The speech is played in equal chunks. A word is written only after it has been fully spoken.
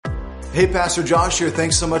Hey, Pastor Josh here.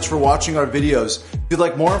 Thanks so much for watching our videos. If you'd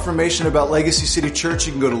like more information about Legacy City Church,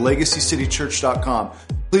 you can go to legacycitychurch.com.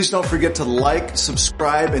 Please don't forget to like,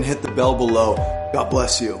 subscribe, and hit the bell below. God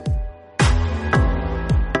bless you.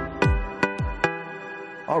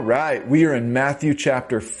 All right, we are in Matthew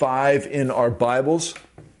chapter 5 in our Bibles.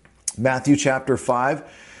 Matthew chapter 5.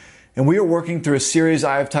 And we are working through a series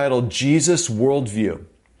I have titled Jesus Worldview.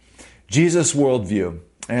 Jesus Worldview.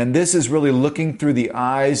 And this is really looking through the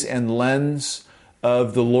eyes and lens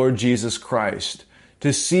of the Lord Jesus Christ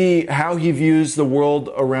to see how he views the world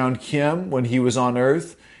around him when he was on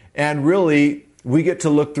earth. And really, we get to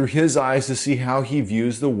look through his eyes to see how he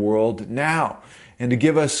views the world now and to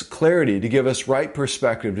give us clarity, to give us right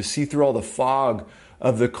perspective, to see through all the fog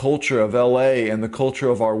of the culture of LA and the culture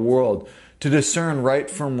of our world, to discern right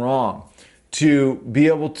from wrong, to be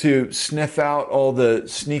able to sniff out all the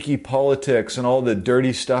sneaky politics and all the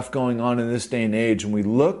dirty stuff going on in this day and age. When we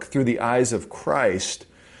look through the eyes of Christ,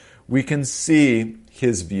 we can see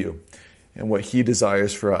his view and what he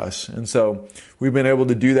desires for us. And so we've been able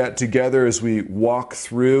to do that together as we walk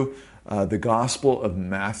through the Gospel of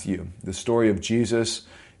Matthew, the story of Jesus.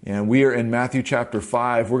 And we are in Matthew chapter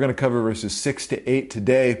 5. We're going to cover verses 6 to 8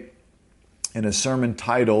 today in a sermon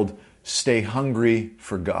titled, Stay Hungry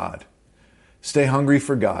for God. Stay hungry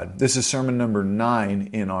for God. This is sermon number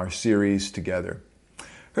 9 in our series together.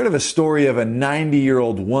 Heard of a story of a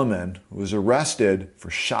 90-year-old woman who was arrested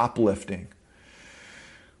for shoplifting.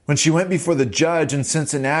 When she went before the judge in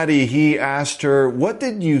Cincinnati, he asked her, "What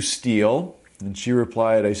did you steal?" And she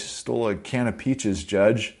replied, "I stole a can of peaches,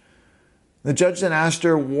 Judge." The judge then asked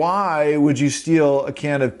her, "Why would you steal a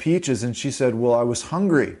can of peaches?" And she said, "Well, I was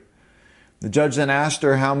hungry." The judge then asked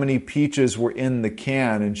her how many peaches were in the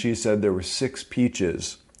can, and she said there were 6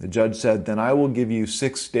 peaches. The judge said, "Then I will give you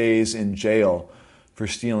 6 days in jail for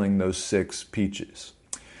stealing those 6 peaches."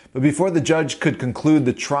 But before the judge could conclude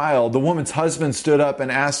the trial, the woman's husband stood up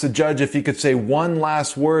and asked the judge if he could say one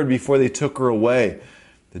last word before they took her away.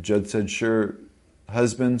 The judge said, "Sure,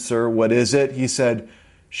 husband, sir, what is it?" He said,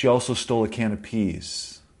 "She also stole a can of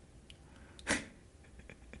peas."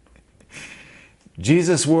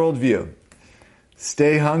 Jesus worldview.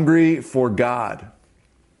 Stay hungry for God.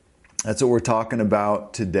 That's what we're talking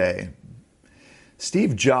about today.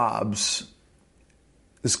 Steve Jobs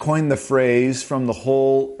has coined the phrase from the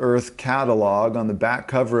Whole Earth catalog. On the back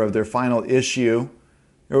cover of their final issue,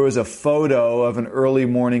 there was a photo of an early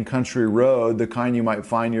morning country road, the kind you might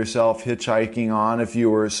find yourself hitchhiking on if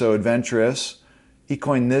you were so adventurous. He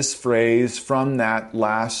coined this phrase from that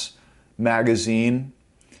last magazine.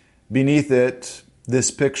 Beneath it,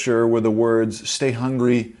 this picture were the words, "Stay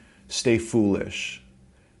hungry, stay foolish."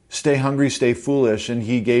 Stay hungry, stay foolish. And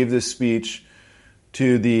he gave this speech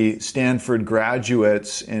to the Stanford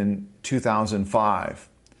graduates in 2005.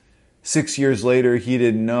 6 years later, he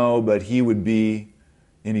didn't know, but he would be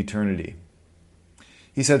in eternity.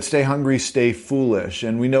 He said, "Stay hungry, stay foolish."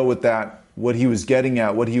 And we know what he was getting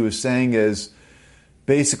at. What he was saying is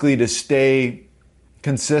basically to stay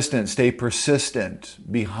consistent, stay persistent,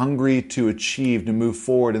 be hungry to achieve, to move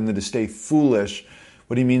forward, and then to stay foolish.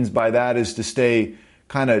 What he means by that is to stay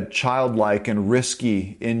kind of childlike and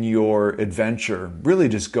risky in your adventure. Really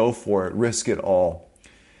just go for it, risk it all.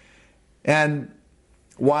 And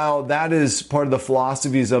while that is part of the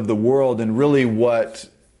philosophies of the world and really what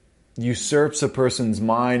usurps a person's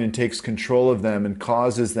mind and takes control of them and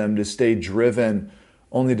causes them to stay driven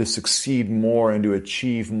only to succeed more and to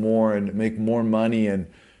achieve more and make more money and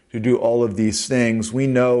to do all of these things, we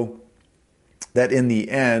know that in the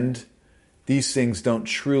end, these things don't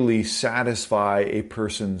truly satisfy a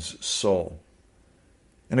person's soul.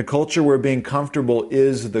 In a culture where being comfortable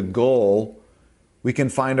is the goal, we can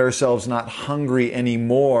find ourselves not hungry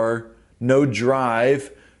anymore, no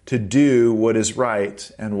drive to do what is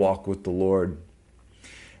right and walk with the Lord.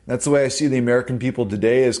 That's the way I see the American people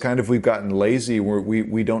today, is kind of we've gotten lazy.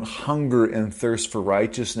 We don't hunger and thirst for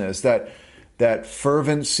righteousness. That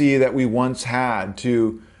fervency that we once had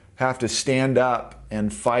to have to stand up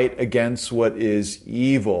and fight against what is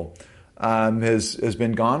evil has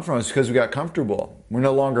been gone from us because we got comfortable. We're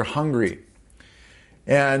no longer hungry.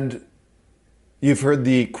 And you've heard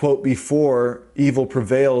the quote before, "Evil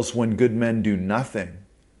prevails when good men do nothing."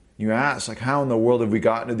 You ask, how in the world have we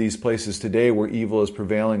gotten to these places today where evil is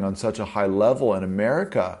prevailing on such a high level in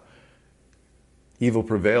America? Evil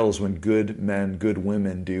prevails when good men, good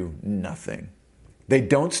women do nothing. They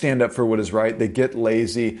don't stand up for what is right. They get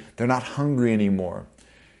lazy. They're not hungry anymore.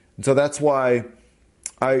 And so that's why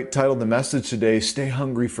I titled the message today, Stay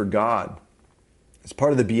Hungry for God. It's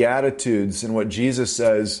part of the Beatitudes and what Jesus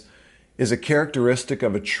says is a characteristic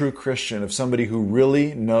of a true Christian, of somebody who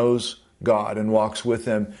really knows God and walks with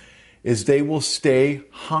Him is they will stay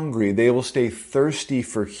hungry. They will stay thirsty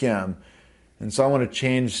for Him. And so I want to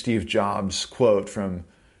change Steve Jobs' quote from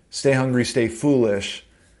stay hungry, stay foolish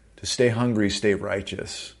to stay hungry, stay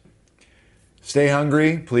righteous. Stay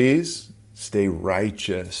hungry, please. Stay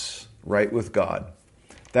righteous, right with God.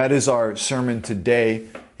 That is our sermon today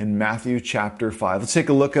in Matthew chapter 5. Let's take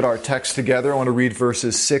a look at our text together. I want to read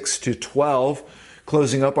verses 6 to 12,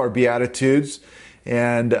 closing up our Beatitudes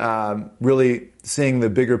and really seeing the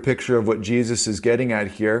bigger picture of what Jesus is getting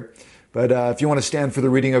at here. But if you want to stand for the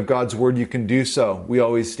reading of God's Word, you can do so. We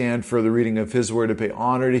always stand for the reading of His Word to pay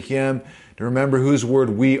honor to Him, to remember whose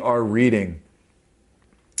Word we are reading.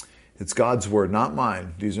 It's God's Word, not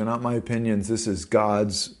mine. These are not my opinions. This is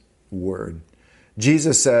God's Word.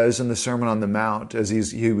 Jesus says in the Sermon on the Mount, as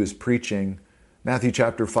he was preaching, Matthew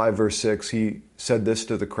chapter 5, verse 6, He said this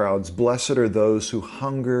to the crowds, "Blessed are those who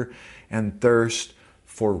hunger and thirst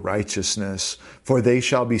for righteousness, for they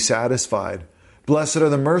shall be satisfied. Blessed are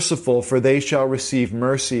the merciful, for they shall receive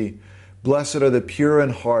mercy. Blessed are the pure in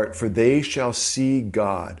heart, for they shall see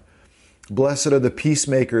God. Blessed are the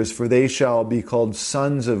peacemakers, for they shall be called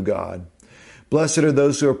sons of God. Blessed are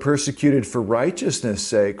those who are persecuted for righteousness'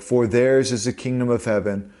 sake, for theirs is the kingdom of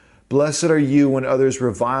heaven. Blessed are you when others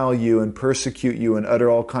revile you and persecute you and utter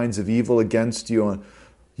all kinds of evil against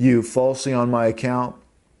you falsely on my account.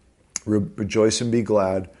 Rejoice and be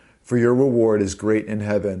glad, for your reward is great in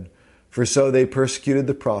heaven. For so they persecuted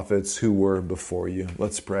the prophets who were before you."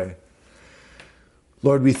 Let's pray.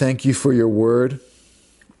 Lord, we thank you for your word,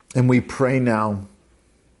 and we pray now,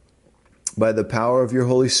 by the power of your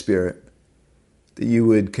Holy Spirit, that you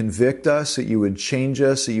would convict us, that you would change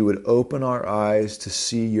us, that you would open our eyes to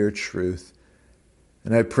see your truth.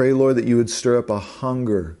 And I pray, Lord, that you would stir up a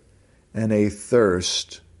hunger and a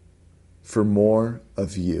thirst for more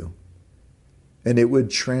of you. And it would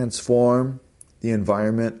transform the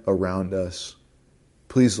environment around us.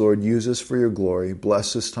 Please, Lord, use us for your glory.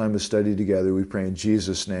 Bless this time of study together. We pray in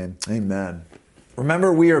Jesus' name. Amen.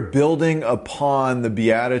 Remember, we are building upon the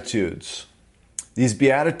Beatitudes. These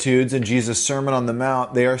Beatitudes in Jesus' Sermon on the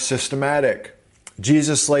Mount, they are systematic.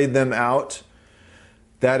 Jesus laid them out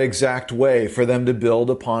that exact way for them to build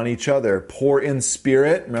upon each other. Poor in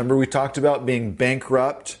spirit. Remember, we talked about being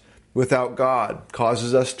bankrupt without God.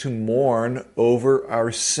 Causes us to mourn over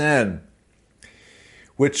our sin.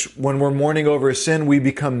 Which, when we're mourning over sin, we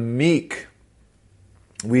become meek.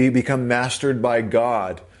 We become mastered by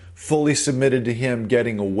God, fully submitted to Him,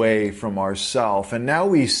 getting away from ourself. And now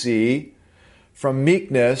we see from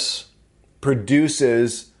meekness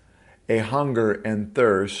produces a hunger and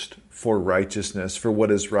thirst for righteousness, for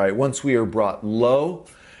what is right. Once we are brought low,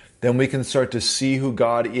 then we can start to see who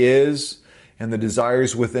God is, and the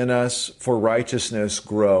desires within us for righteousness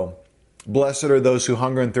grow. Blessed are those who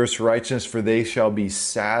hunger and thirst for righteousness, for they shall be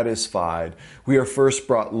satisfied. We are first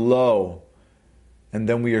brought low, and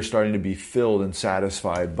then we are starting to be filled and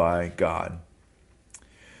satisfied by God.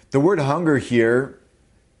 The word hunger here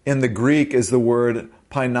in the Greek is the word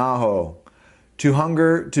painaho. To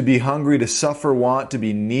hunger, to be hungry, to suffer want, to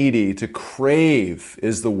be needy, to crave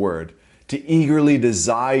is the word. To eagerly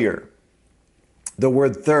desire. The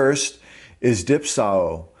word thirst is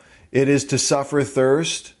dipsao. It is to suffer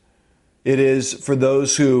thirst. It is for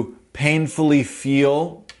those who painfully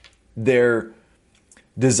feel their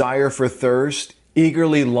desire for thirst,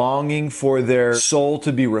 eagerly longing for their soul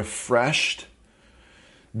to be refreshed.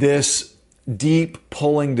 This deep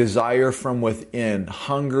pulling desire from within,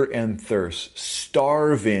 hunger and thirst,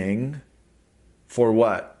 starving for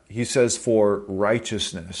what? He says for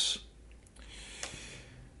righteousness.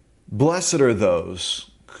 Blessed are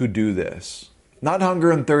those who do this. Not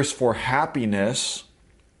hunger and thirst for happiness,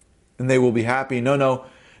 and they will be happy. No.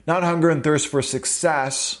 Not hunger and thirst for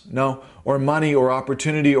success, no, or money or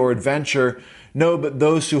opportunity or adventure. No, but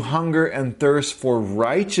those who hunger and thirst for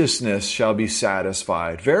righteousness shall be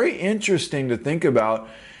satisfied. Very interesting to think about.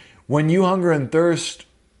 When you hunger and thirst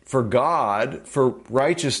for God, for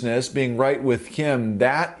righteousness, being right with Him,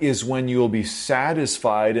 that is when you will be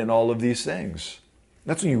satisfied in all of these things.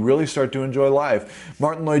 That's when you really start to enjoy life.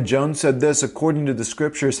 Martin Lloyd-Jones said this, according to the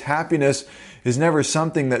Scriptures, happiness is never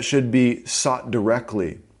something that should be sought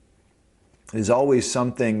directly. It is always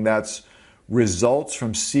something that results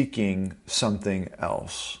from seeking something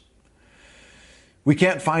else. We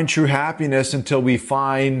can't find true happiness until we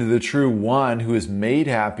find the true one who has made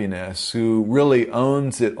happiness, who really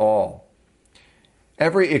owns it all.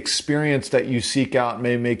 Every experience that you seek out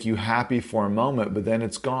may make you happy for a moment, but then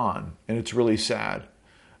it's gone, and it's really sad.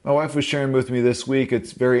 My wife was sharing with me this week,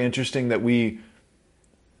 it's very interesting that we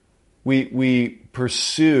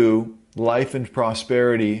pursue life and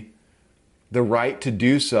prosperity the right to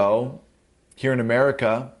do so here in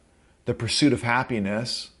America, the pursuit of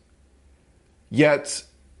happiness. Yet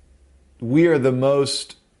we are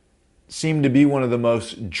seem to be one of the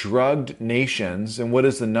most drugged nations. And what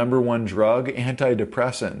is the number one drug?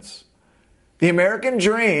 Antidepressants. The American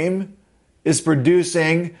dream is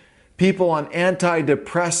producing people on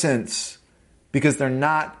antidepressants because they're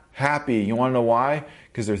not happy. You want to know why?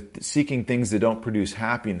 Because they're seeking things that don't produce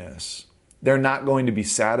happiness. They're not going to be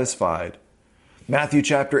satisfied. Matthew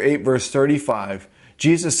chapter 8, verse 35,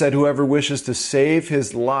 Jesus said, whoever wishes to save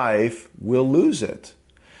his life will lose it.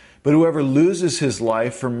 But whoever loses his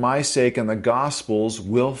life for my sake and the gospel's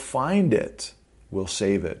will find it, will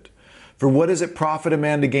save it. For what does it profit a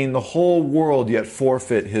man to gain the whole world yet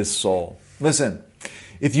forfeit his soul? Listen,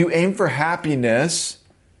 if you aim for happiness,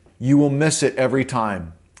 you will miss it every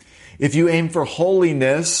time. If you aim for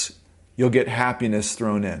holiness, you'll get happiness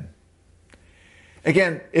thrown in.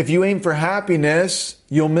 Again, if you aim for happiness,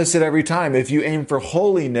 you'll miss it every time. If you aim for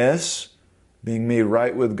holiness, being made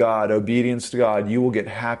right with God, obedience to God, you will get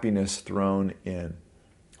happiness thrown in.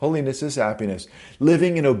 Holiness is happiness.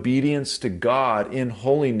 Living in obedience to God in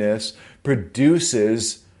holiness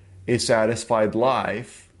produces a satisfied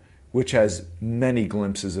life, which has many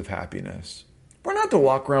glimpses of happiness. We're not to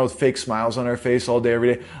walk around with fake smiles on our face all day,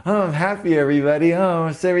 every day. Oh, I'm happy, everybody. Oh,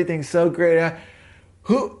 everything's so great.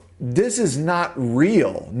 This is not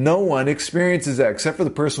real. No one experiences that except for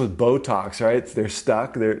the person with Botox, right? They're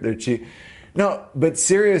stuck. They're cheap. No, but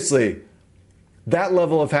seriously, that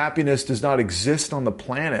level of happiness does not exist on the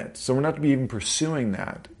planet. So we're not to be even pursuing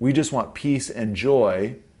that. We just want peace and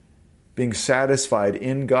joy, being satisfied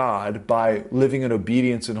in God by living in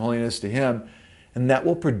obedience and holiness to Him. And that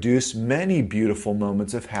will produce many beautiful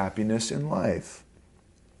moments of happiness in life.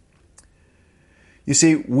 You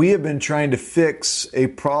see, we have been trying to fix a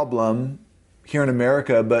problem here in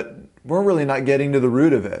America, but we're really not getting to the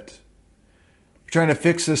root of it. We're trying to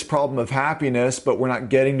fix this problem of happiness, but we're not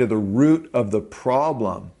getting to the root of the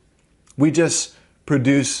problem. We just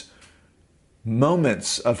produce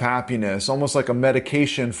moments of happiness, almost like a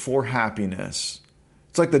medication for happiness.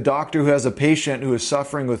 It's like the doctor who has a patient who is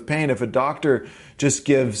suffering with pain. If a doctor just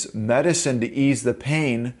gives medicine to ease the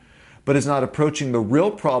pain, but is not approaching the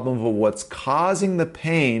real problem of what's causing the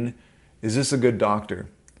pain, is this a good doctor?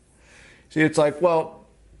 See, it's like, well,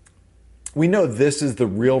 we know this is the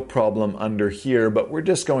real problem under here, but we're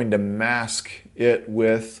just going to mask it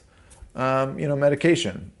with,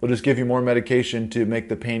 medication. We'll just give you more medication to make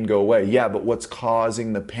the pain go away. Yeah, but what's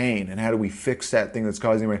causing the pain? And how do we fix that thing that's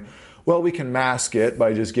causing the pain? Well, we can mask it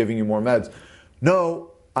by just giving you more meds.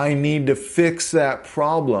 No, I need to fix that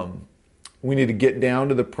problem. We need to get down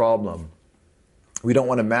to the problem. We don't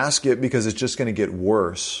want to mask it because it's just going to get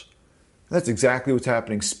worse. That's exactly what's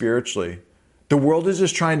happening spiritually. The world is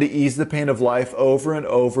just trying to ease the pain of life over and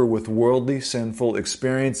over with worldly, sinful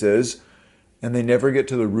experiences, and they never get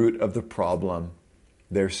to the root of the problem,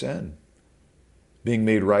 their sin, being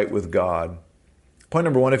made right with God. Point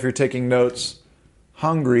number one, if you're taking notes,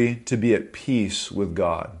 hungry to be at peace with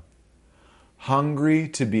God. Hungry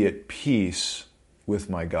to be at peace with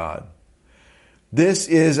my God. This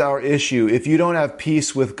is our issue. If you don't have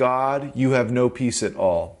peace with God, you have no peace at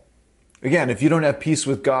all. Again, if you don't have peace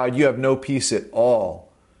with God, you have no peace at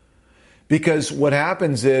all. Because what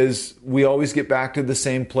happens is we always get back to the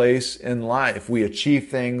same place in life. We achieve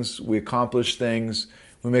things, we accomplish things,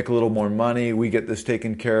 we make a little more money, we get this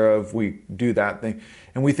taken care of, we do that thing.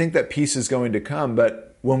 And we think that peace is going to come,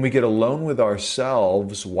 but when we get alone with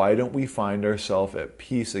ourselves, why don't we find ourselves at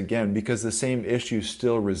peace again? Because the same issue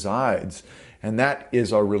still resides. And that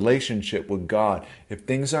is our relationship with God. If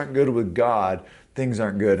things aren't good with God, things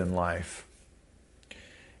aren't good in life.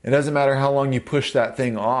 It doesn't matter how long you push that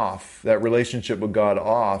thing off, that relationship with God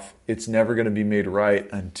off, it's never going to be made right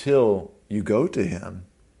until you go to Him.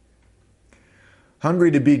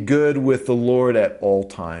 Hungry to be good with the Lord at all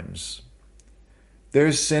times.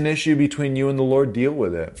 There's sin issue between you and the Lord, deal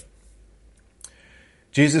with it.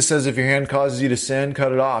 Jesus says if your hand causes you to sin,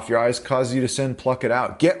 cut it off. Your eyes cause you to sin, pluck it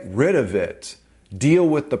out. Get rid of it. Deal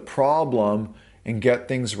with the problem and get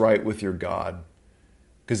things right with your God.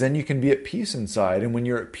 Because then you can be at peace inside. And when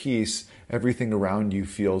you're at peace, everything around you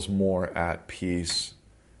feels more at peace.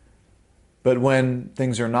 But when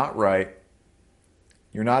things are not right,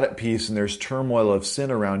 you're not at peace and there's turmoil of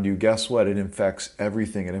sin around you, guess what? It infects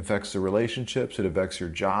everything. It affects the relationships. It affects your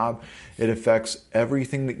job. It affects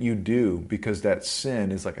everything that you do because that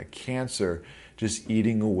sin is like a cancer just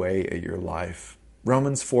eating away at your life.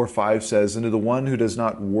 Romans 4:5 says, "And to the one who does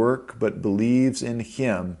not work but believes in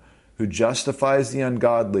Him who justifies the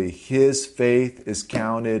ungodly, his faith is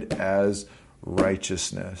counted as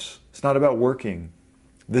righteousness. It's not about working.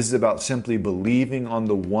 This is about simply believing on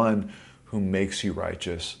the one who makes you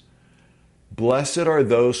righteous. Blessed are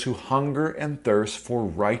those who hunger and thirst for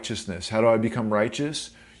righteousness. How do I become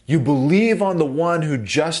righteous? You believe on the one who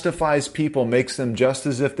justifies people, makes them just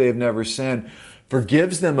as if they have never sinned,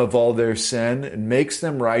 forgives them of all their sin, and makes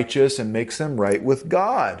them righteous and makes them right with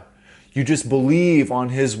God. You just believe on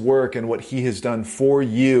his work and what he has done for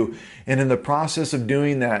you. And in the process of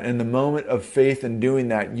doing that, in the moment of faith in doing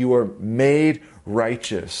that, you are made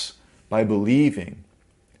righteous by believing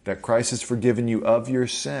that Christ has forgiven you of your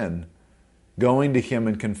sin, going to him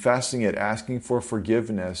and confessing it, asking for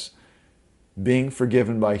forgiveness, being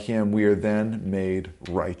forgiven by him, we are then made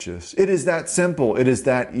righteous. It is that simple. It is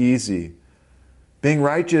that easy. Being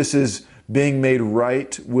righteous is being made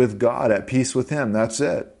right with God, at peace with him. That's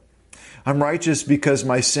it. I'm righteous because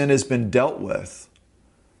my sin has been dealt with.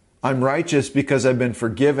 I'm righteous because I've been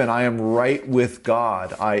forgiven. I am right with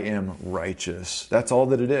God. I am righteous. That's all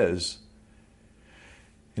that it is.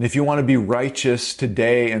 And if you want to be righteous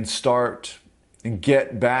today and start and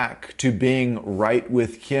get back to being right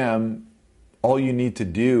with him, all you need to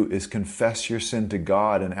do is confess your sin to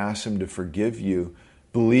God and ask him to forgive you.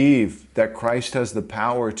 Believe that Christ has the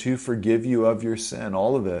power to forgive you of your sin,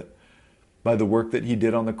 all of it, by the work that he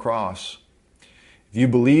did on the cross. If you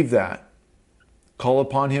believe that, call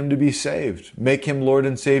upon him to be saved. Make him Lord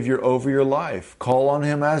and Savior over your life. Call on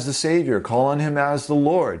him as the Savior. Call on him as the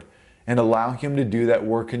Lord. And allow him to do that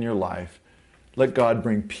work in your life. Let God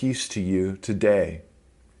bring peace to you today.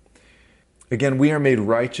 Again, we are made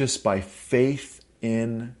righteous by faith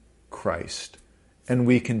in Christ. And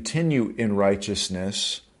we continue in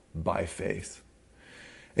righteousness by faith.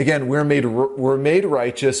 Again, we're made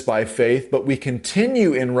righteous by faith, but we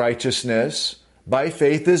continue in righteousness by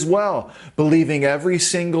faith as well, believing every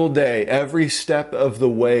single day, every step of the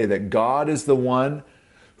way that God is the one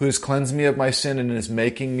who has cleansed me of my sin and is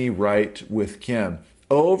making me right with him.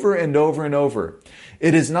 Over and over and over.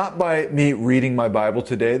 It is not by me reading my Bible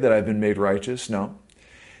today that I've been made righteous. No.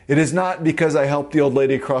 It is not because I helped the old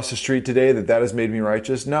lady across the street today that has made me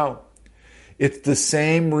righteous. No. It's the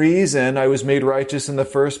same reason I was made righteous in the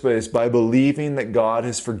first place, by believing that God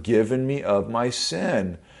has forgiven me of my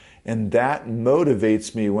sin. And that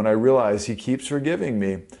motivates me when I realize he keeps forgiving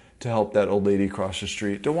me to help that old lady across the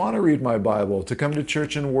street, to want to read my Bible, to come to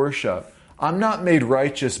church and worship. I'm not made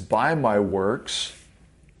righteous by my works.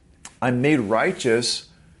 I'm made righteous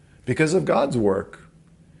because of God's work.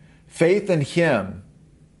 Faith in him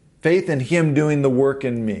doing the work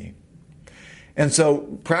in me. And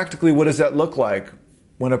so practically, what does that look like?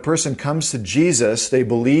 When a person comes to Jesus, they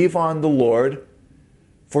believe on the Lord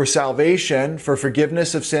for salvation, for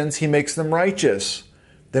forgiveness of sins, he makes them righteous.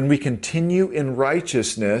 Then we continue in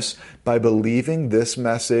righteousness by believing this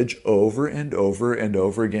message over and over and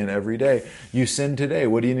over again every day. You sin today.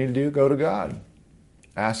 What do you need to do? Go to God.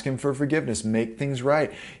 Ask him for forgiveness. Make things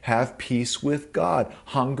right. Have peace with God.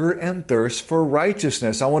 Hunger and thirst for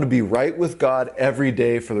righteousness. I want to be right with God every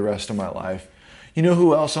day for the rest of my life. You know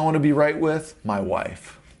who else I want to be right with? My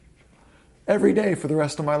wife. Every day for the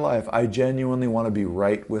rest of my life, I genuinely want to be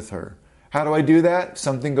right with her. How do I do that?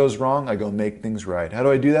 Something goes wrong, I go make things right. How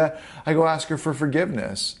do I do that? I go ask her for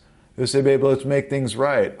forgiveness. They say, babe, let's make things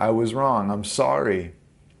right. I was wrong. I'm sorry.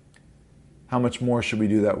 How much more should we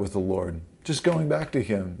do that with the Lord? Just going back to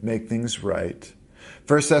him, make things right.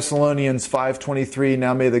 1 Thessalonians 5:23,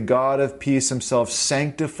 now may the God of peace himself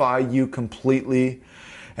sanctify you completely,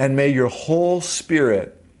 and may your whole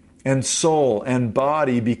spirit and soul and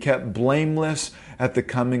body be kept blameless at the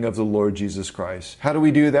coming of the Lord Jesus Christ. How do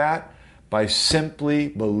we do that? By simply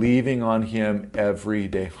believing on him every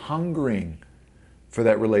day, hungering for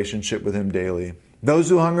that relationship with him daily. Those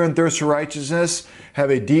who hunger and thirst for righteousness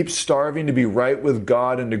have a deep starving to be right with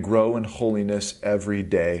God and to grow in holiness every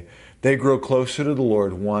day. They grow closer to the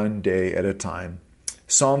Lord one day at a time.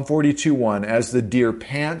 Psalm 42:1, as the deer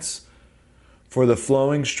pants for the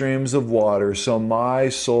flowing streams of water, so my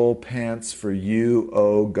soul pants for you,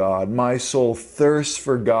 O God. My soul thirsts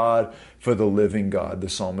for God, for the living God, the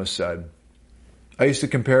psalmist said. I used to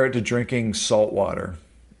compare it to drinking salt water.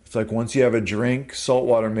 It's like once you have a drink, salt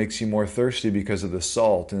water makes you more thirsty because of the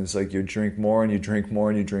salt. And it's like you drink more and you drink more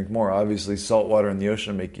and you drink more. Obviously, salt water in the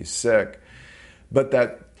ocean will make you sick. But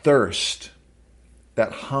that thirst,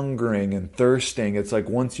 that hungering and thirsting, it's like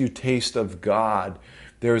once you taste of God,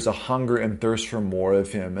 there is a hunger and thirst for more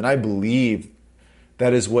of him. And I believe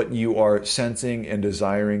that is what you are sensing and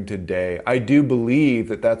desiring today. I do believe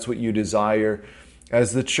that that's what you desire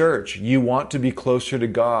as the church. You want to be closer to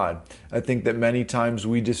God. I think that many times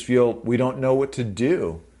we just feel we don't know what to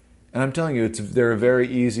do. And I'm telling you, there are very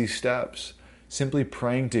easy steps. simply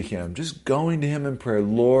praying to Him, just going to Him in prayer.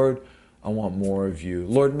 Lord, I want more of you.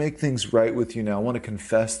 Lord, make things right with you now. I want to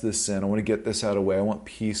confess this sin. I want to get this out of the way. I want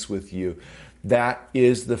peace with you. That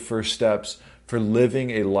is the first steps for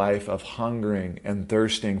living a life of hungering and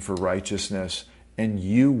thirsting for righteousness, and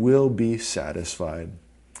you will be satisfied.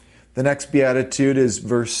 The next beatitude is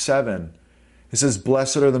verse 7. It says,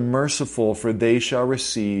 "Blessed are the merciful, for they shall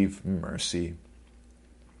receive mercy."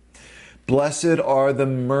 Blessed are the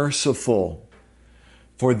merciful,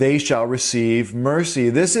 for they shall receive mercy.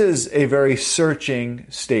 This is a very searching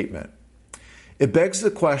statement. It begs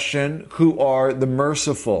the question, who are the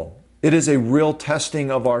merciful? It is a real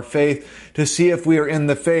testing of our faith to see if we are in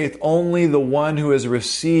the faith. Only the one who has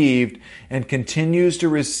received and continues to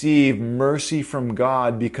receive mercy from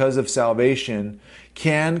God because of salvation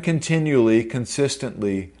can continually,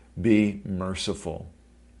 consistently be merciful.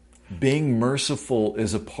 Being merciful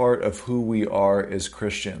is a part of who we are as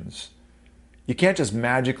Christians. You can't just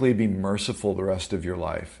magically be merciful the rest of your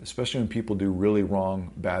life, especially when people do really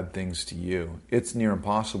wrong, bad things to you. It's near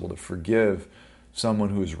impossible to forgive someone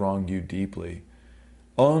who has wronged you deeply.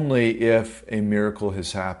 Only if a miracle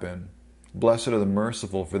has happened. Blessed are the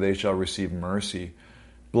merciful, for they shall receive mercy.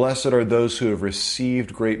 Blessed are those who have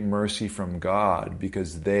received great mercy from God,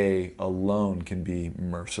 because they alone can be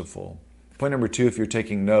merciful. Point number 2, if you're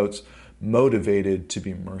taking notes, motivated to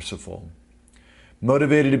be merciful.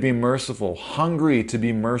 Motivated to be merciful, hungry to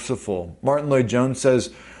be merciful. Martin Lloyd-Jones says,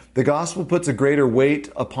 "The gospel puts a greater weight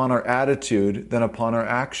upon our attitude than upon our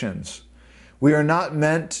actions." We are not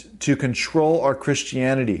meant to control our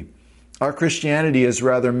Christianity. Our Christianity is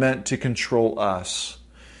rather meant to control us,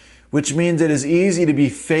 which means it is easy to be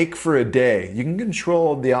fake for a day. You can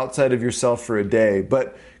control the outside of yourself for a day,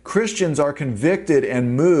 but Christians are convicted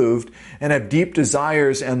and moved and have deep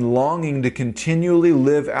desires and longing to continually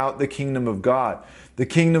live out the kingdom of God. The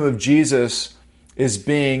kingdom of Jesus is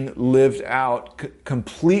being lived out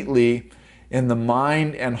completely in the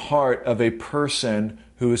mind and heart of a person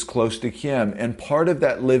who is close to Him. And part of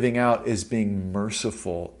that living out is being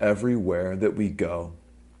merciful everywhere that we go.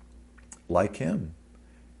 Like Him.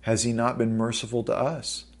 Has He not been merciful to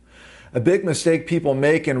us? A big mistake people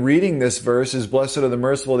make in reading this verse is, "Blessed are the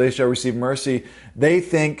merciful, they shall receive mercy." They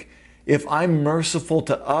think, if I'm merciful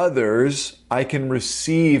to others, I can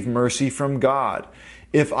receive mercy from God.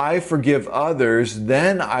 If I forgive others,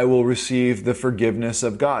 then I will receive the forgiveness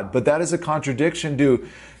of God. But that is a contradiction to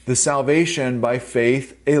the salvation by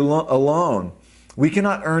faith alone. We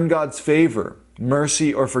cannot earn God's favor,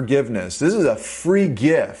 mercy, or forgiveness. This is a free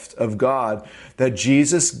gift of God that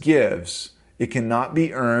Jesus gives. It cannot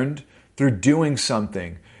be earned through doing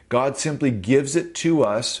something. God simply gives it to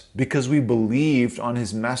us because we believed on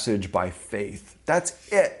His message by faith. That's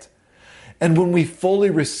it. And when we fully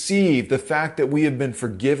receive the fact that we have been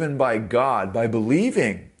forgiven by God by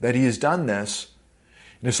believing that He has done this,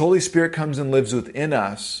 and His Holy Spirit comes and lives within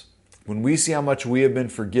us, when we see how much we have been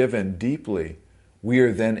forgiven deeply, we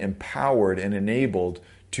are then empowered and enabled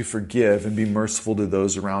to forgive and be merciful to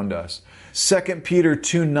those around us. 2 Peter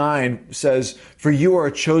 2:9 says, "For you are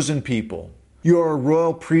a chosen people. You are a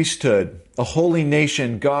royal priesthood, a holy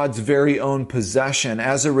nation, God's very own possession.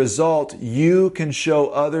 As a result, you can show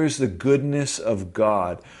others the goodness of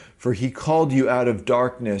God, for He called you out of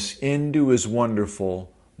darkness into His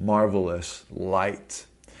wonderful, marvelous light."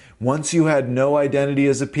 Once you had no identity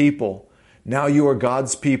as a people, now you are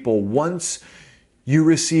God's people. Once you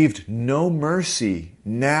received no mercy,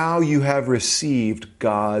 now you have received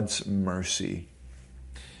God's mercy.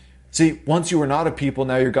 See, once you were not a people,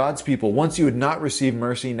 now you're God's people. Once you had not received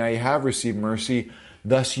mercy, now you have received mercy.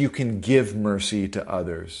 Thus you can give mercy to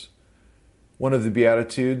others. One of the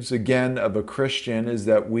Beatitudes, again, of a Christian is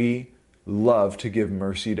that we love to give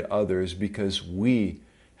mercy to others because we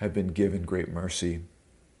have been given great mercy.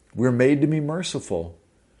 We're made to be merciful.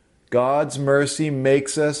 God's mercy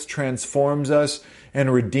makes us, transforms us,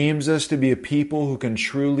 and redeems us to be a people who can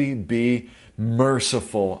truly be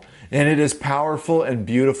merciful. And it is powerful and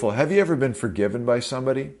beautiful. Have you ever been forgiven by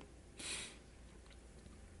somebody?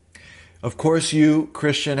 Of course, you,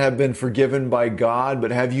 Christian, have been forgiven by God,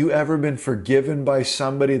 but have you ever been forgiven by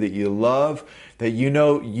somebody that you love, that you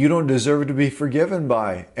know you don't deserve to be forgiven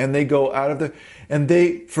by? And they go out of there and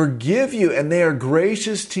they forgive you and they are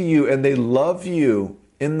gracious to you and they love you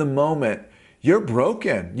in the moment. You're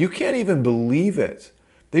broken. You can't even believe it.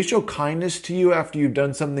 They show kindness to you after you've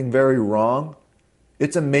done something very wrong.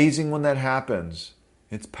 It's amazing when that happens.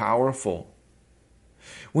 It's powerful.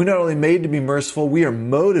 We're not only made to be merciful, we are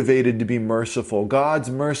motivated to be merciful. God's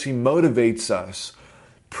mercy motivates us,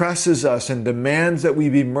 presses us, and demands that we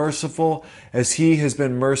be merciful as He has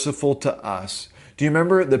been merciful to us. Do you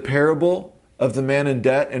remember the parable of the man in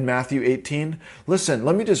debt in Matthew 18? Listen,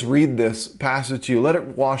 let me just read this passage to you. Let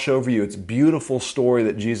it wash over you. It's a beautiful story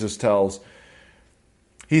that Jesus tells.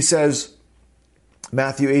 He says,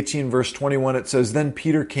 Matthew 18, verse 21, it says, "Then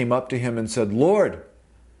Peter came up to him and said, 'Lord,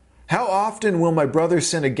 how often will my brother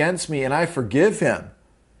sin against me and I forgive him?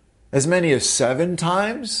 As many as 7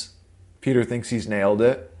 times?'" Peter thinks he's nailed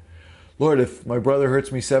it. "Lord, if my brother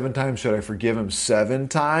hurts me 7 times, should I forgive him 7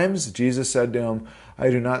 times?" Jesus said to him,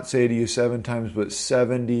 "I do not say to you 7 times, but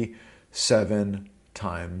 77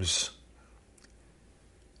 times.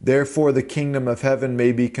 Therefore the kingdom of heaven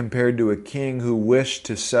may be compared to a king who wished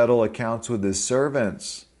to settle accounts with his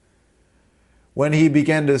servants. When he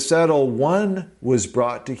began to settle, one was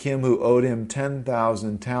brought to him who owed him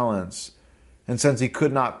 10,000 talents. And since he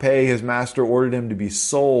could not pay, his master ordered him to be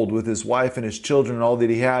sold with his wife and his children and all that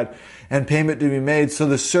he had, and payment to be made. So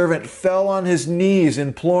the servant fell on his knees,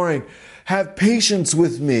 imploring, 'Have patience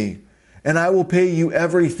with me, and I will pay you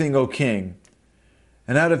everything, O king.'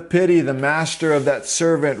 And out of pity, the master of that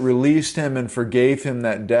servant released him and forgave him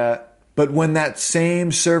that debt. But when that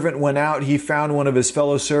same servant went out, he found one of his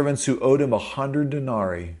fellow servants who owed him 100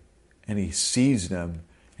 denarii. And he seized him,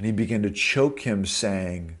 and he began to choke him,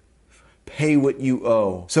 saying, 'Pay what you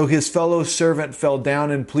owe.' So his fellow servant fell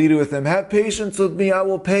down and pleaded with him, 'Have patience with me, I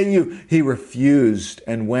will pay you.' He refused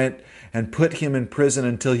and went and put him in prison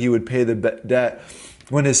until he would pay the debt.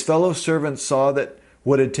 When his fellow servants saw that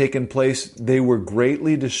what had taken place, they were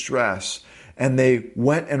greatly distressed, and they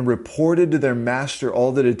went and reported to their master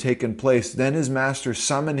all that had taken place. Then his master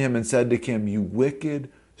summoned him and said to him, 'You wicked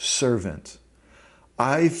servant,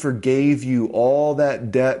 I forgave you all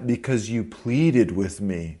that debt because you pleaded with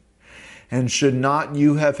me. And should not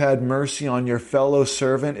you have had mercy on your fellow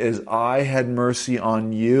servant as I had mercy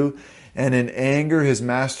on you?' And in anger his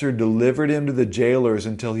master delivered him to the jailers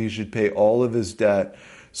until he should pay all of his debt.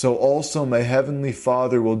 So also my heavenly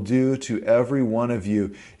Father will do to every one of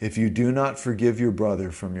you if you do not forgive your brother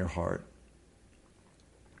from your heart."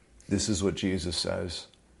 This is what Jesus says.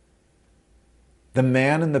 The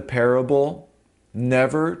man in the parable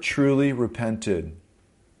never truly repented.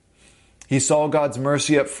 He saw God's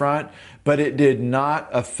mercy up front, but it did not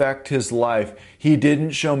affect his life. He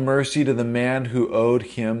didn't show mercy to the man who owed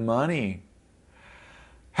him money.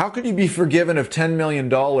 How could you be forgiven of $10 million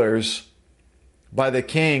by the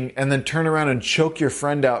king and then turn around and choke your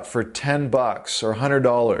friend out for $10 or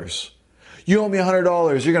 $100? You owe me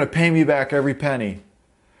 $100. You're going to pay me back every penny.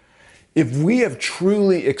 If we have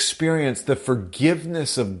truly experienced the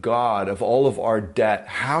forgiveness of God of all of our debt,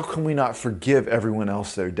 how can we not forgive everyone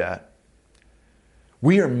else their debt?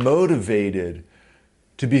 We are motivated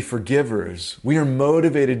to be forgivers. We are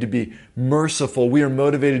motivated to be merciful. We are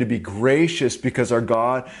motivated to be gracious because our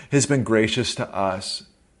God has been gracious to us.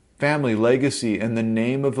 Family, legacy, in the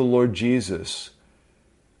name of the Lord Jesus.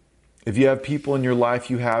 If you have people in your life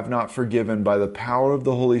you have not forgiven, by the power of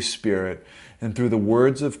the Holy Spirit and through the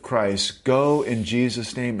words of Christ, go in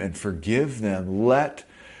Jesus' name and forgive them. Let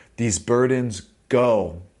these burdens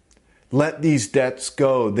go. Let these debts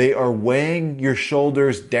go. They are weighing your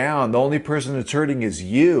shoulders down. The only person that's hurting is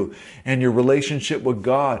you and your relationship with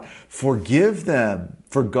God. Forgive them,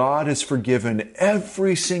 for God has forgiven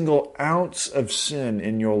every single ounce of sin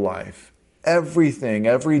in your life. Everything,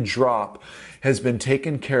 every drop has been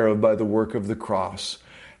taken care of by the work of the cross.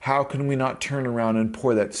 How can we not turn around and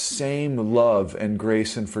pour that same love and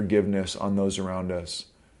grace and forgiveness on those around us?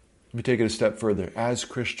 Let me take it a step further. As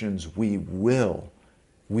Christians, we will.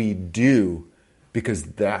 We do, because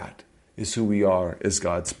that is who we are as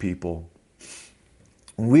God's people.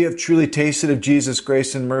 When we have truly tasted of Jesus'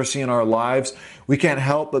 grace and mercy in our lives, we can't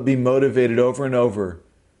help but be motivated over and over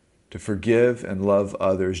to forgive and love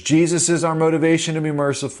others. Jesus is our motivation to be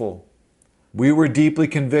merciful. We were deeply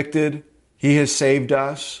convicted. He has saved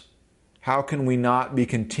us. How can we not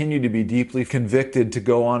continue to be deeply convicted to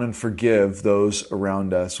go on and forgive those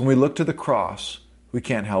around us? When we look to the cross, we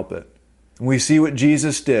can't help it. When we see what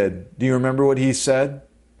Jesus did, do you remember what he said?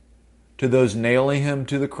 To those nailing him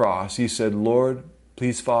to the cross, he said, "Lord,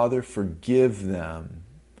 please, Father, forgive them.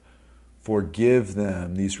 Forgive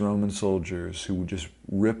them," these Roman soldiers who just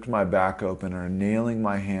ripped my back open and are nailing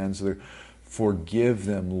my hands. Forgive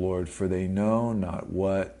them, Lord, for they know not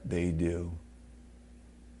what they do.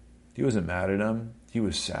 He wasn't mad at them. He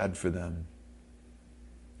was sad for them.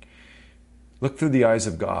 Look through the eyes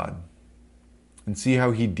of God and see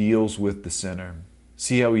how he deals with the sinner.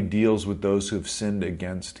 See how he deals with those who have sinned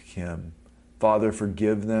against him. Father,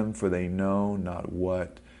 forgive them, for they know not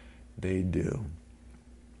what they do.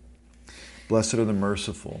 Blessed are the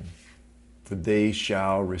merciful, for they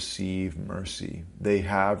shall receive mercy. They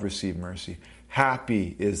have received mercy.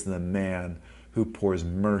 Happy is the man who pours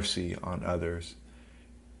mercy on others.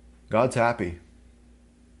 God's happy.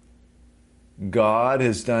 God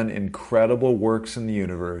has done incredible works in the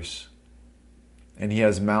universe, and He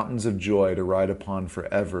has mountains of joy to ride upon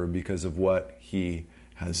forever because of what He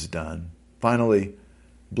has done. Finally,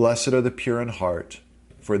 blessed are the pure in heart,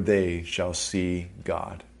 for they shall see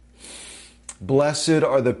God. Blessed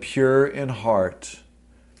are the pure in heart,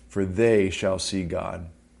 for they shall see God.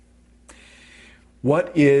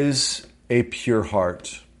 What is a pure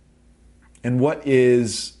heart? And what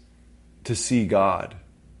is to see God?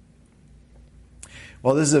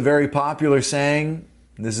 Well, this is a very popular saying.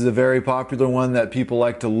 This is a very popular one that people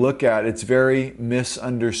like to look at. It's very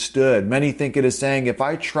misunderstood. Many think it is saying, if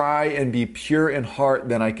I try and be pure in heart,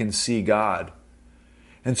 then I can see God.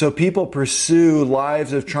 And so people pursue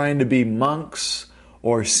lives of trying to be monks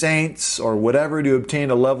or saints or whatever to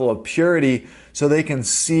obtain a level of purity so they can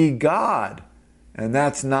see God. And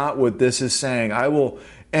that's not what this is saying. I will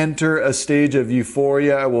enter a stage of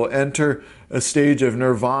euphoria. I will enter a stage of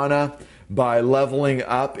nirvana by leveling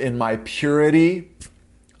up in my purity.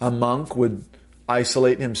 A monk would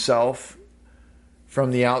isolate himself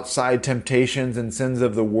from the outside temptations and sins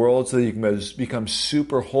of the world so that you can become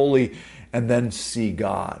super holy and then see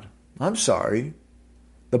God. I'm sorry.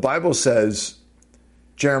 The Bible says,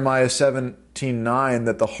 Jeremiah 17:9,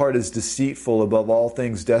 that the heart is deceitful above all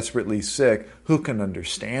things, desperately sick. Who can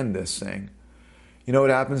understand this thing? You know what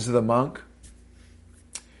happens to the monk?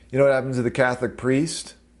 You know what happens to the Catholic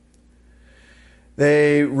priest?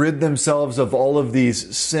 They rid themselves of all of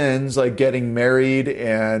these sins, like getting married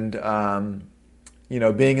and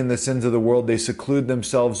being in the sins of the world. They seclude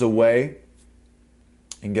themselves away.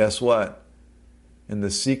 And guess what? In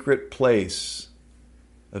the secret place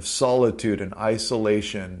of solitude and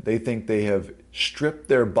isolation, they think they have stripped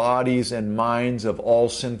their bodies and minds of all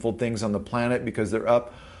sinful things on the planet because they're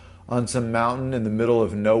up on some mountain in the middle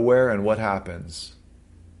of nowhere. And what happens?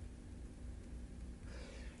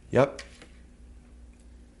 Yep.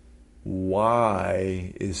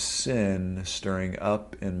 Why is sin stirring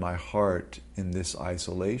up in my heart in this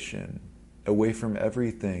isolation, away from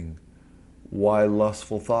everything? Why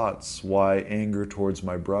lustful thoughts? Why anger towards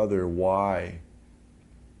my brother? Why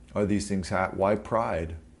are these things Why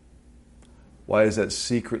pride? Why is that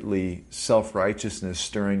secretly self-righteousness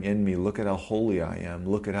stirring in me? Look at how holy I am.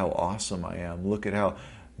 Look at how awesome I am. Look at how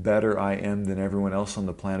better I am than everyone else on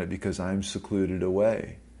the planet because I'm secluded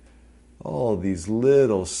away. All these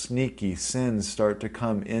little sneaky sins start to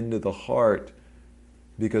come into the heart.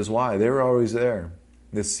 Because why? They were always there.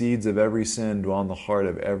 The seeds of every sin dwell in the heart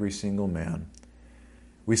of every single man.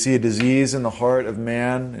 We see a disease in the heart of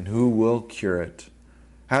man, and who will cure it?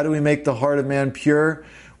 How do we make the heart of man pure?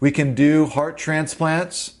 We can do heart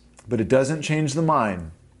transplants, but it doesn't change the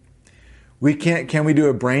mind. Can we do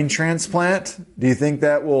a brain transplant? Do you think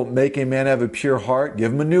that will make a man have a pure heart?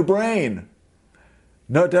 Give him a new brain.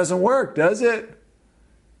 No, it doesn't work, does it?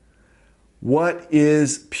 What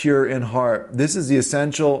is pure in heart? This is the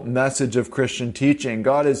essential message of Christian teaching.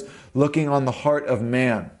 God is looking on the heart of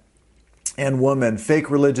man and woman. Fake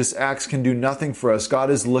religious acts can do nothing for us. God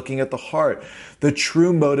is looking at the heart, the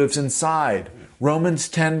true motives inside. Romans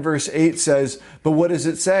 10 verse 8 says, but what does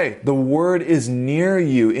it say? The word is near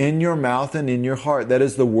you, in your mouth and in your heart. That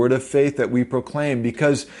is the word of faith that we proclaim.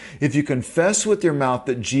 Because if you confess with your mouth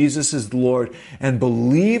that Jesus is the Lord and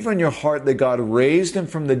believe in your heart that God raised him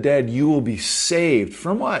from the dead, you will be saved.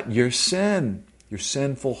 From what? Your sin, your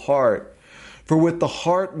sinful heart. For with the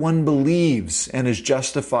heart one believes and is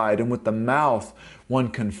justified, and with the mouth one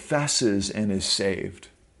confesses and is saved.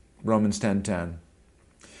 Romans 10:10.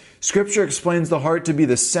 Scripture explains the heart to be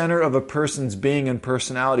the center of a person's being and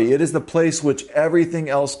personality. It is the place which everything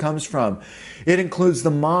else comes from. It includes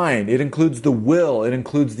the mind. It includes the will. It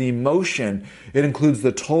includes the emotion. It includes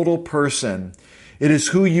the total person. It is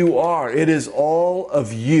who you are. It is all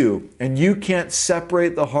of you. And you can't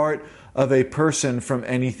separate the heart of a person from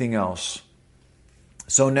anything else.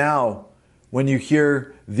 So now, when you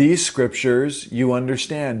hear these scriptures, you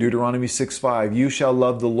understand. Deuteronomy 6:5, you shall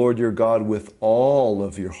love the Lord your God with all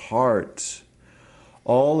of your heart,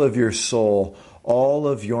 all of your soul, all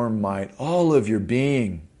of your might, all of your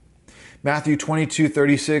being. Matthew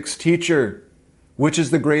 22:36, teacher, which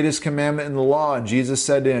is the greatest commandment in the law? And Jesus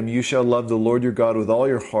said to him, you shall love the Lord your God with all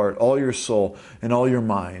your heart, all your soul, and all your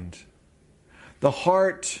mind. The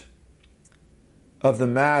heart of the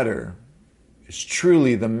matter is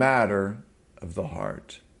truly the matter of the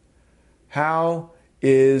heart. How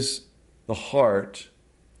is the heart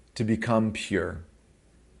to become pure?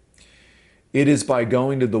 It is by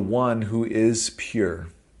going to the one who is pure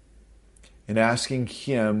and asking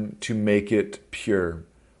him to make it pure.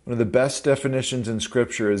 One of the best definitions in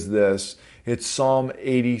Scripture is this. It's Psalm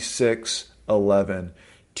 86:11.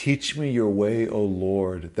 Teach me your way, O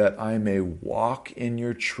Lord, that I may walk in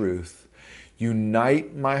your truth.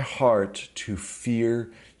 Unite my heart to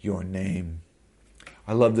fear your name.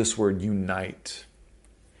 I love this word, unite.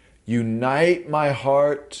 Unite my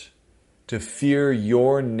heart to fear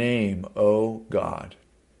your name, O God.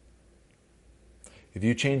 If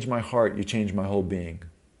you change my heart, you change my whole being.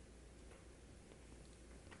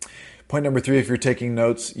 Point number 3, if you're taking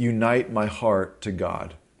notes, unite my heart to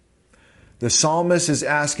God. The psalmist is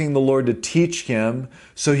asking the Lord to teach him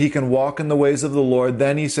so he can walk in the ways of the Lord.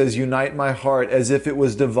 Then he says, unite my heart, as if it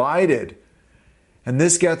was divided. And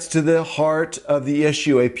this gets to the heart of the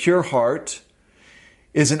issue. A pure heart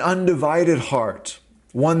is an undivided heart,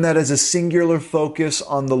 one that has a singular focus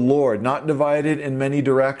on the Lord, not divided in many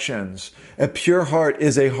directions. A pure heart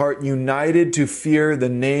is a heart united to fear the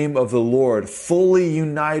name of the Lord, fully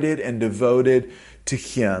united and devoted to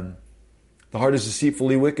Him. The heart is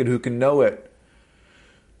deceitfully wicked, who can know it?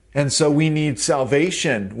 And so we need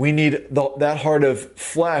salvation. We need that heart of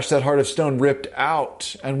flesh, that heart of stone ripped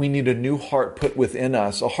out, and we need a new heart put within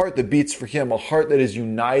us, a heart that beats for Him, a heart that is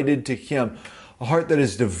united to Him, a heart that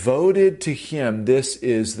is devoted to Him. This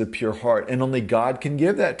is the pure heart, and only God can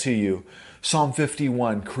give that to you. Psalm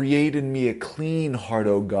 51, create in me a clean heart,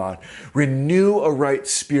 O God. Renew a right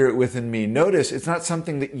spirit within me. Notice, it's not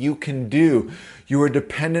something that you can do. You are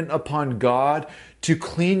dependent upon God to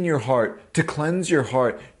clean your heart, to cleanse your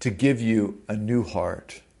heart, to give you a new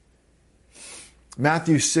heart.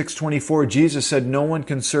 Matthew 6:24, Jesus said, no one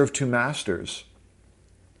can serve two masters.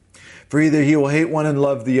 For either he will hate one and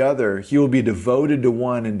love the other. He will be devoted to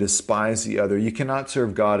one and despise the other. You cannot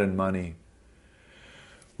serve God and money.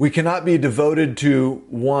 We cannot be devoted to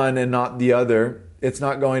one and not the other. It's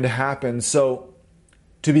not going to happen. So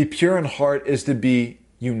to be pure in heart is to be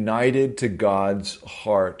united to God's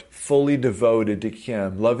heart, fully devoted to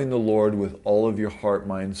Him, loving the Lord with all of your heart,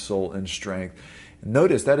 mind, soul, and strength.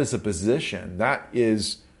 Notice that is a position. That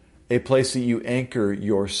is a place that you anchor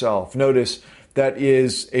yourself. Notice that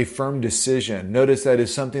is a firm decision. Notice that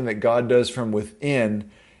is something that God does from within,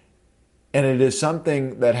 and it is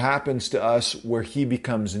something that happens to us where He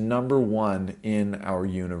becomes number one in our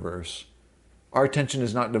universe. Our attention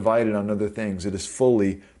is not divided on other things. It is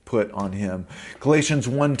fully put on Him. Galatians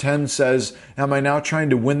 1:10 says, am I now trying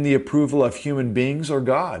to win the approval of human beings or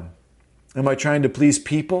God? Am I trying to please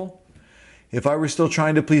people? If I were still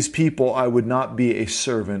trying to please people, I would not be a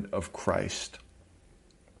servant of Christ.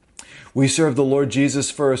 We serve the Lord Jesus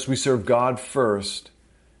first. We serve God first.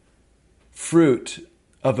 Fruit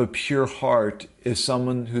of a pure heart is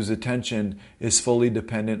someone whose attention is fully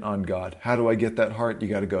dependent on God. How do I get that heart? You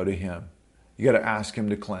got to go to Him. You got to ask Him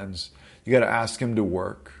to cleanse. You got to ask Him to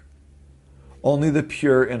work. Only the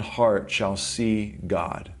pure in heart shall see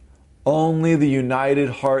God. Only the united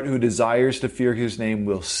heart who desires to fear His name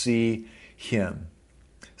will see Him.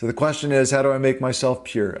 So the question is, how do I make myself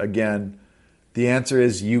pure? Again, the answer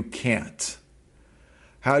is you can't.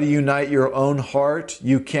 How do you unite your own heart?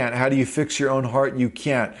 You can't. How do you fix your own heart? You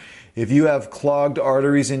can't. If you have clogged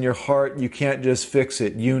arteries in your heart, you can't just fix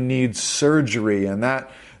it. You need surgery, and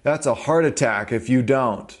that's a heart attack if you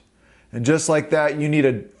don't. And just like that, you need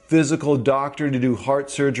a physical doctor to do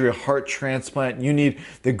heart surgery, a heart transplant. You need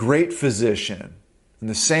the great physician. In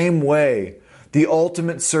the same way, the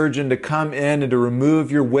ultimate surgeon to come in and to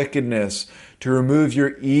remove your wickedness, to remove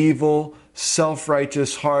your evil,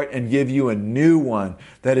 self-righteous heart and give you a new one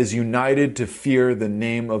that is united to fear the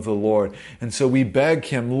name of the Lord. And so we beg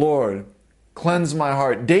Him, Lord, cleanse my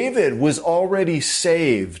heart. David was already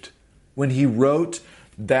saved when he wrote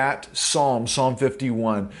that psalm, Psalm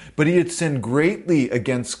 51, but he had sinned greatly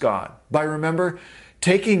against God by, remember,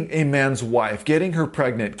 taking a man's wife, getting her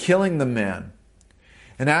pregnant, killing the man.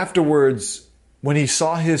 And afterwards, when he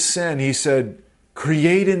saw his sin, he said,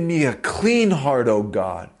 create in me a clean heart, O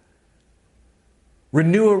God.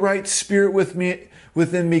 Renew a right spirit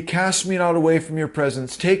within me. Cast me not away from your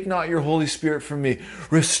presence. Take not your Holy Spirit from me.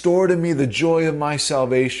 Restore to me the joy of my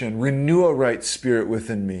salvation. Renew a right spirit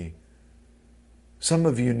within me. Some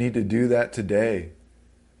of you need to do that today.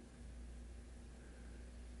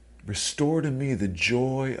 Restore to me the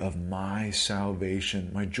joy of my salvation.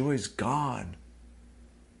 My joy is gone.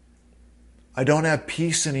 I don't have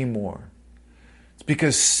peace anymore. It's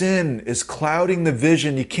because sin is clouding the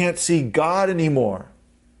vision. You can't see God anymore.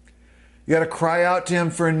 You got to cry out to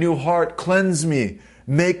Him for a new heart. Cleanse me.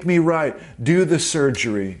 Make me right. Do the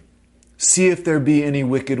surgery. See if there be any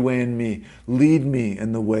wicked way in me. Lead me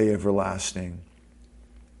in the way everlasting.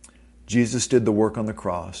 Jesus did the work on the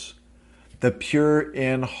cross. The pure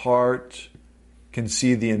in heart can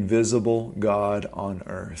see the invisible God on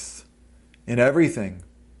earth. In everything.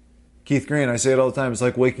 Keith Green, I say it all the time, it's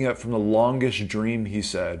like waking up from the longest dream, he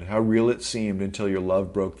said. How real it seemed until your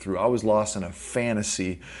love broke through. I was lost in a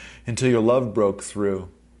fantasy until your love broke through.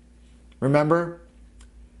 Remember?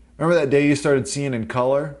 Remember that day you started seeing in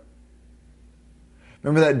color?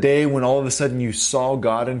 Remember that day when all of a sudden you saw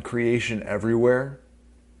God in creation everywhere?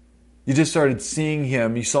 You just started seeing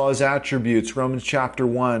Him. You saw His attributes, Romans chapter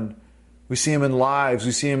 1. We see Him in lives.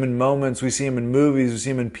 We see Him in moments. We see Him in movies. We see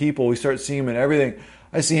Him in people. We start seeing Him in everything.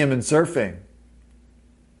 I see Him in surfing.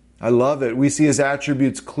 I love it. We see His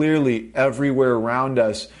attributes clearly everywhere around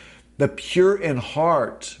us. The pure in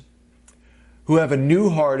heart, who have a new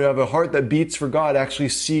heart, who have a heart that beats for God, actually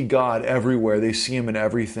see God everywhere. They see Him in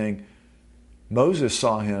everything. Moses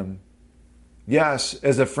saw Him. Yes,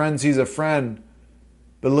 as a friend sees a friend.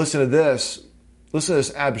 But listen to this. Listen to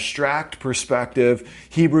this abstract perspective.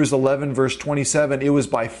 Hebrews 11 verse 27. It was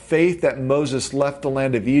by faith that Moses left the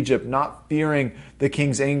land of Egypt, not fearing the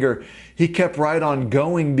king's anger. He kept right on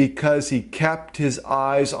going because he kept his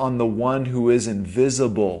eyes on the one who is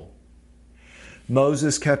invisible.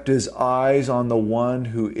 Moses kept his eyes on the one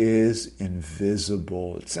who is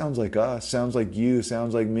invisible. It sounds like us, sounds like you,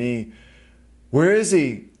 sounds like me. Where is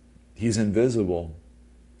He? He's invisible,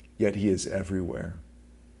 yet He is everywhere.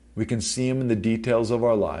 We can see Him in the details of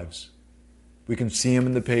our lives. We can see Him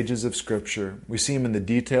in the pages of Scripture. We see Him in the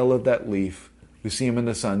detail of that leaf. We see Him in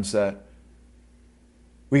the sunset.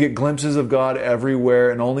 We get glimpses of God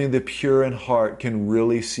everywhere, and only the pure in heart can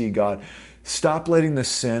really see God. Stop letting the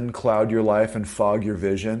sin cloud your life and fog your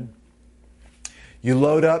vision. You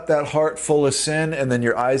load up that heart full of sin, and then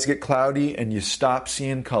your eyes get cloudy, and you stop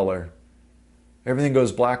seeing color. Everything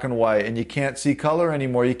goes black and white, and you can't see color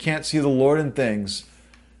anymore. You can't see the Lord in things.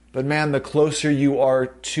 But man, the closer you are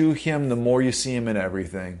to Him, the more you see Him in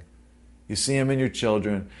everything. You see Him in your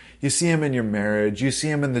children. You see Him in your marriage. You see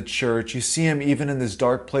Him in the church. You see Him even in this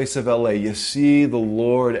dark place of LA. You see the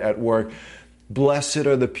Lord at work. Blessed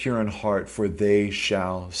are the pure in heart, for they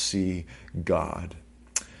shall see God.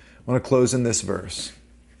 I want to close in this verse.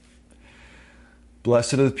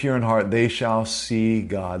 Blessed are the pure in heart, they shall see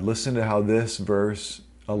God. Listen to how this verse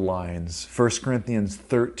aligns. 1 Corinthians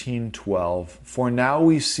 13:12. For now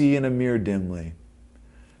we see in a mirror dimly,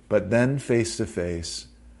 but then face to face.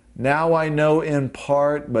 Now I know in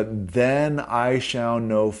part, but then I shall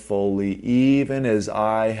know fully, even as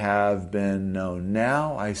I have been known.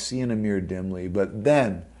 Now I see in a mirror dimly, but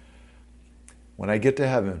then, when I get to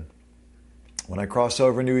heaven, when I cross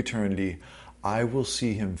over into eternity, I will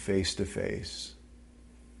see Him face to face.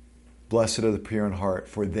 Blessed are the pure in heart,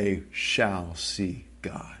 for they shall see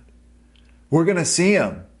God. We're going to see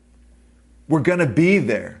Him. We're going to be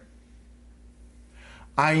there.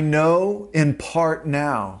 I know in part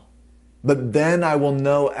now, but then I will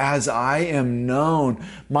know as I am known.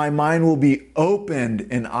 My mind will be opened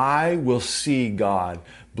and I will see God.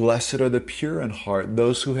 Blessed are the pure in heart,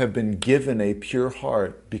 those who have been given a pure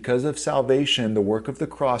heart because of salvation, the work of the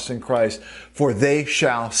cross in Christ, for they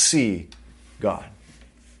shall see God.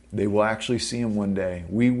 They will actually see Him one day.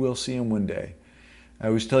 We will see Him one day. I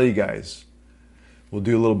always tell you guys, we'll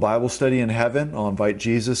do a little Bible study in heaven. I'll invite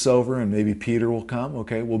Jesus over and maybe Peter will come.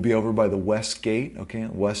 Okay, we'll be over by the west gate. Okay,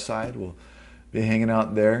 west side. We'll be hanging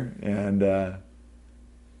out there. And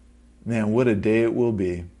man, what a day it will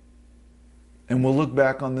be. And we'll look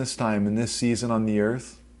back on this time and this season on the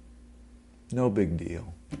earth. No big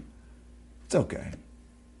deal. It's okay.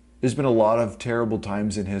 There's been a lot of terrible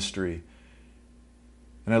times in history.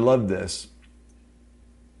 And I love this.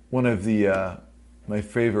 One of my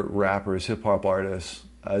favorite rappers, hip-hop artists,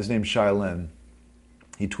 his name's Shai Linne.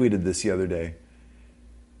 He tweeted this the other day.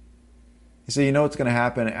 He said, you know what's going to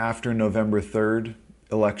happen after November 3rd,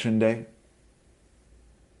 Election Day?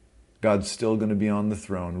 God's still going to be on the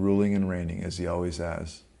throne, ruling and reigning as He always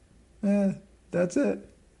has. That's it.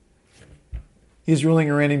 He's ruling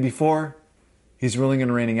and reigning before. He's ruling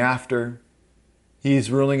and reigning after.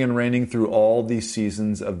 He's ruling and reigning through all these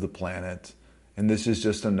seasons of the planet. And this is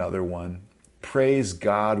just another one. Praise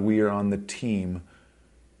God, we are on the team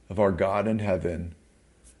of our God in heaven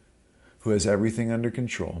who has everything under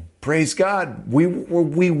control. Praise God, we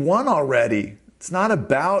won already. It's not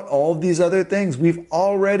about all these other things. We've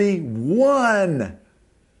already won.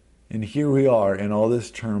 And here we are in all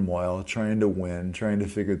this turmoil, trying to win, trying to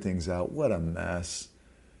figure things out. What a mess.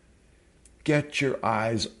 Get your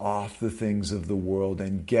eyes off the things of the world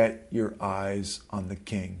and get your eyes on the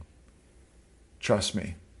King. Trust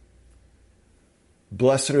me.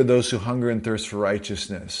 Blessed are those who hunger and thirst for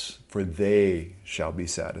righteousness, for they shall be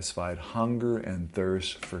satisfied. Hunger and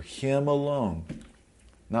thirst for Him alone.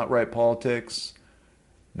 Not right politics,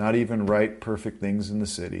 not even right, perfect things in the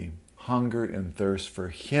city. Hunger and thirst for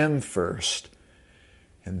Him first,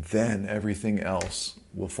 and then everything else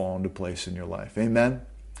will fall into place in your life. Amen?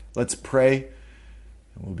 Let's pray,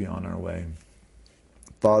 and we'll be on our way.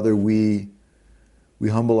 Father, we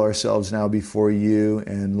humble ourselves now before you,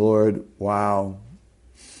 and Lord, wow.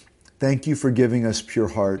 Thank you for giving us pure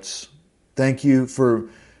hearts. Thank you for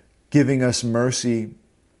giving us mercy.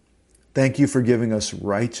 Thank you for giving us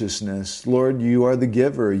righteousness. Lord, you are the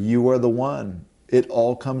giver. You are the one. It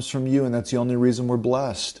all comes from you, and that's the only reason we're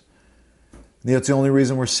blessed. That's the only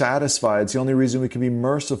reason we're satisfied. It's the only reason we can be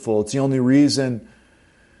merciful. It's the only reason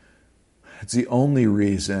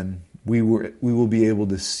we will be able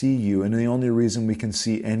to see you, and the only reason we can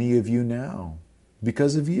see any of you now,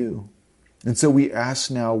 because of you. And so we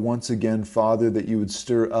ask now once again, Father, that you would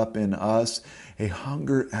stir up in us a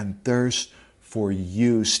hunger and thirst for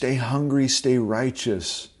you. Stay hungry, stay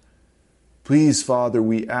righteous. Please, Father,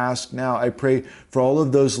 we ask now, I pray for all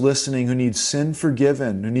of those listening who need sin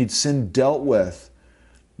forgiven, who need sin dealt with.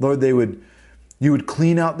 Lord, you would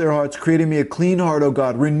clean out their hearts, create in me a clean heart, O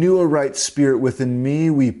God. Renew a right spirit within me,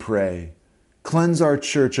 we pray. Cleanse our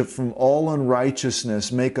church from all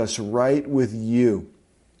unrighteousness. Make us right with you.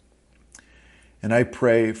 And I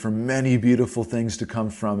pray for many beautiful things to come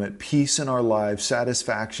from it. Peace in our lives,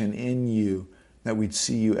 satisfaction in you, that we'd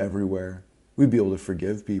see you everywhere. We'd be able to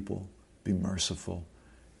forgive people, be merciful.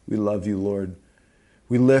 We love you, Lord.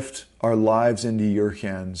 We lift our lives into your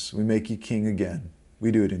hands. We make you king again. We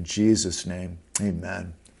do it in Jesus' name.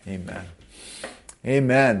 Amen. Amen.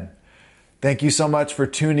 Amen. Thank you so much for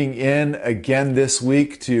tuning in again this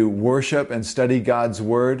week to worship and study God's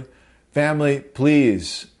Word. Family,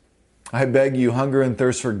 please, I beg you, hunger and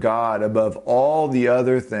thirst for God above all the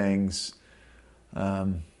other things.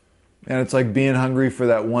 And it's like being hungry for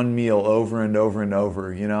that one meal over and over and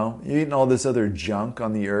over, you know? You're eating all this other junk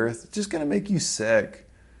on the earth. It's just going to make you sick.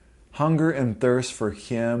 Hunger and thirst for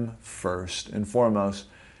Him first and foremost,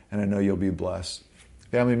 and I know you'll be blessed.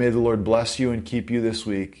 Family, may the Lord bless you and keep you this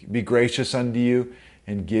week. Be gracious unto you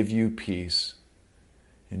and give you peace.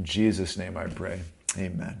 In Jesus' name I pray.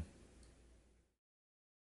 Amen.